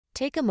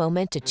Take a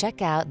moment to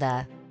check out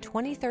the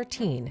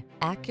 2013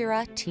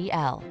 Acura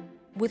TL.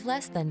 With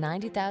less than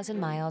 90,000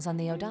 miles on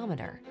the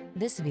odometer,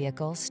 this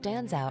vehicle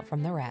stands out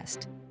from the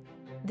rest.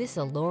 This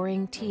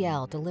alluring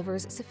TL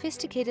delivers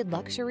sophisticated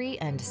luxury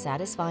and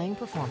satisfying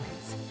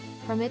performance.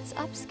 From its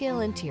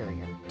upscale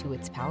interior to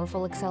its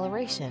powerful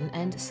acceleration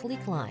and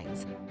sleek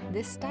lines,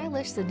 this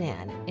stylish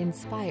sedan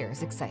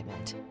inspires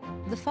excitement.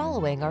 The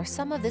following are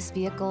some of this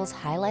vehicle's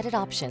highlighted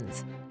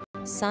options: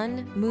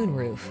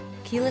 moonroof,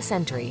 keyless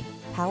entry,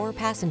 power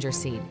passenger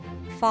seat,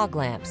 fog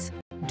lamps,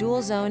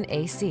 dual zone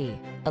AC,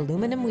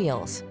 aluminum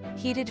wheels,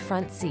 heated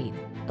front seat,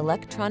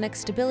 electronic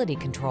stability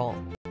control,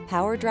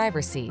 power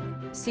driver seat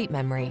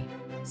memory.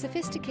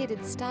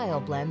 Sophisticated style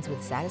blends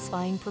with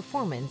satisfying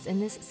performance in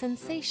this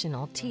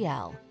sensational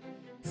TL.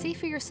 See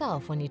for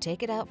yourself when you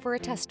take it out for a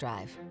test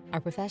drive. Our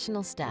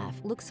professional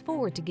staff looks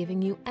forward to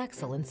giving you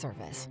excellent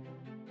service.